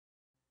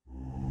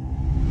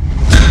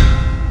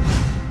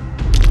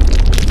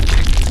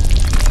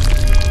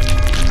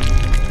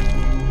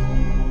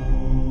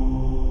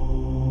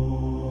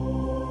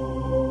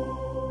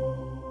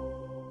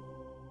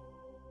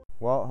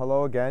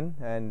Hello again,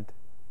 and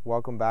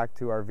welcome back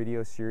to our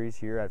video series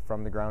here at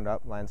From the Ground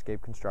Up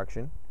Landscape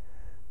Construction.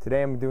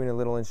 Today I'm doing a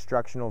little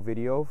instructional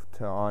video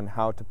on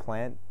how to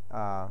plant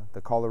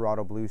the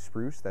Colorado blue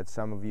spruce that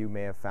some of you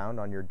may have found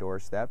on your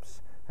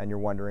doorsteps and you're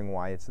wondering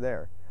why it's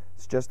there.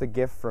 It's just a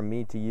gift from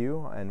me to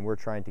you, and we're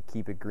trying to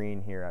keep it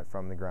green here at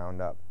From the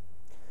Ground Up.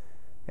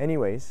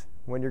 Anyways,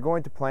 when you're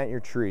going to plant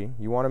your tree,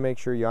 you want to make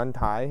sure you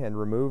untie and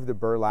remove the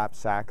burlap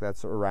sack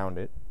that's around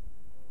it,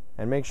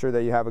 and make sure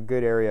that you have a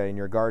good area in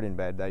your garden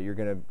bed that you're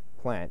going to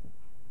plant.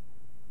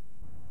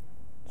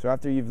 So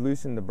after you've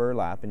loosened the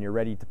burlap and you're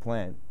ready to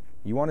plant,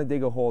 you want to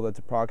dig a hole that's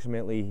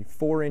approximately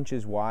 4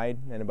 inches wide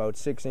and about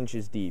 6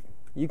 inches deep.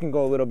 You can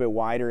go a little bit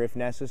wider if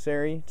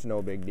necessary, it's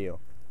no big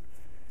deal.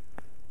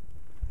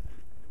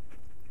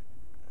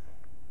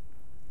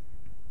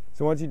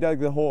 So once you dug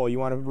the hole, you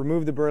want to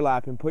remove the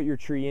burlap and put your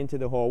tree into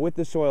the hole with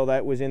the soil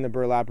that was in the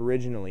burlap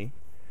originally.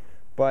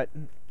 But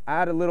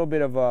add a little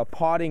bit of a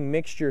potting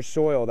mixture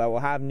soil that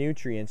will have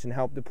nutrients and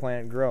help the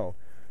plant grow.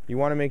 You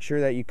want to make sure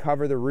that you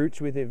cover the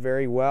roots with it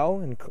very well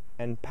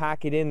and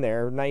pack it in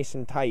there nice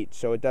and tight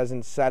so it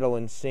doesn't settle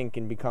and sink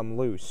and become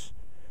loose.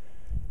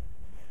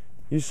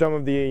 Use some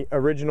of the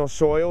original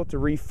soil to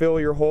refill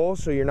your hole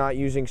so you're not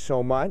using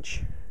so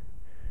much.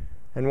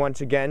 And once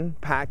again,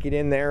 pack it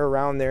in there,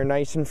 around there,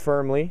 nice and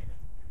firmly.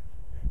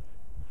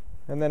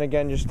 And then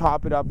again, just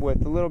top it up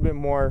with a little bit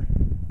more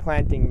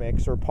planting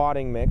mix or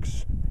potting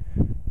mix.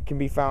 It can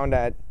be found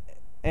at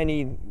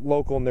any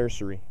local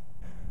nursery.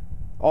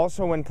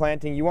 Also, when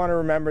planting, you want to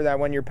remember that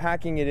when you're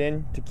packing it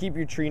in, to keep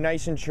your tree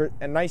nice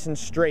and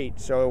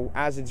straight, so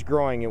as it's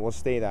growing, it will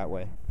stay that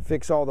way.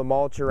 Fix all the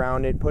mulch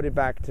around it, put it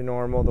back to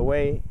normal, the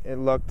way it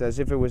looked, as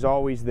if it was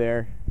always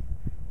there.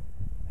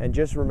 And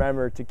just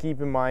remember to keep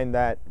in mind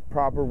that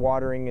proper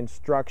watering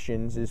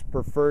instructions is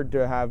preferred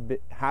to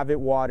have it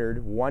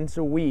watered once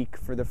a week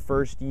for the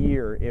first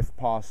year if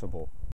possible.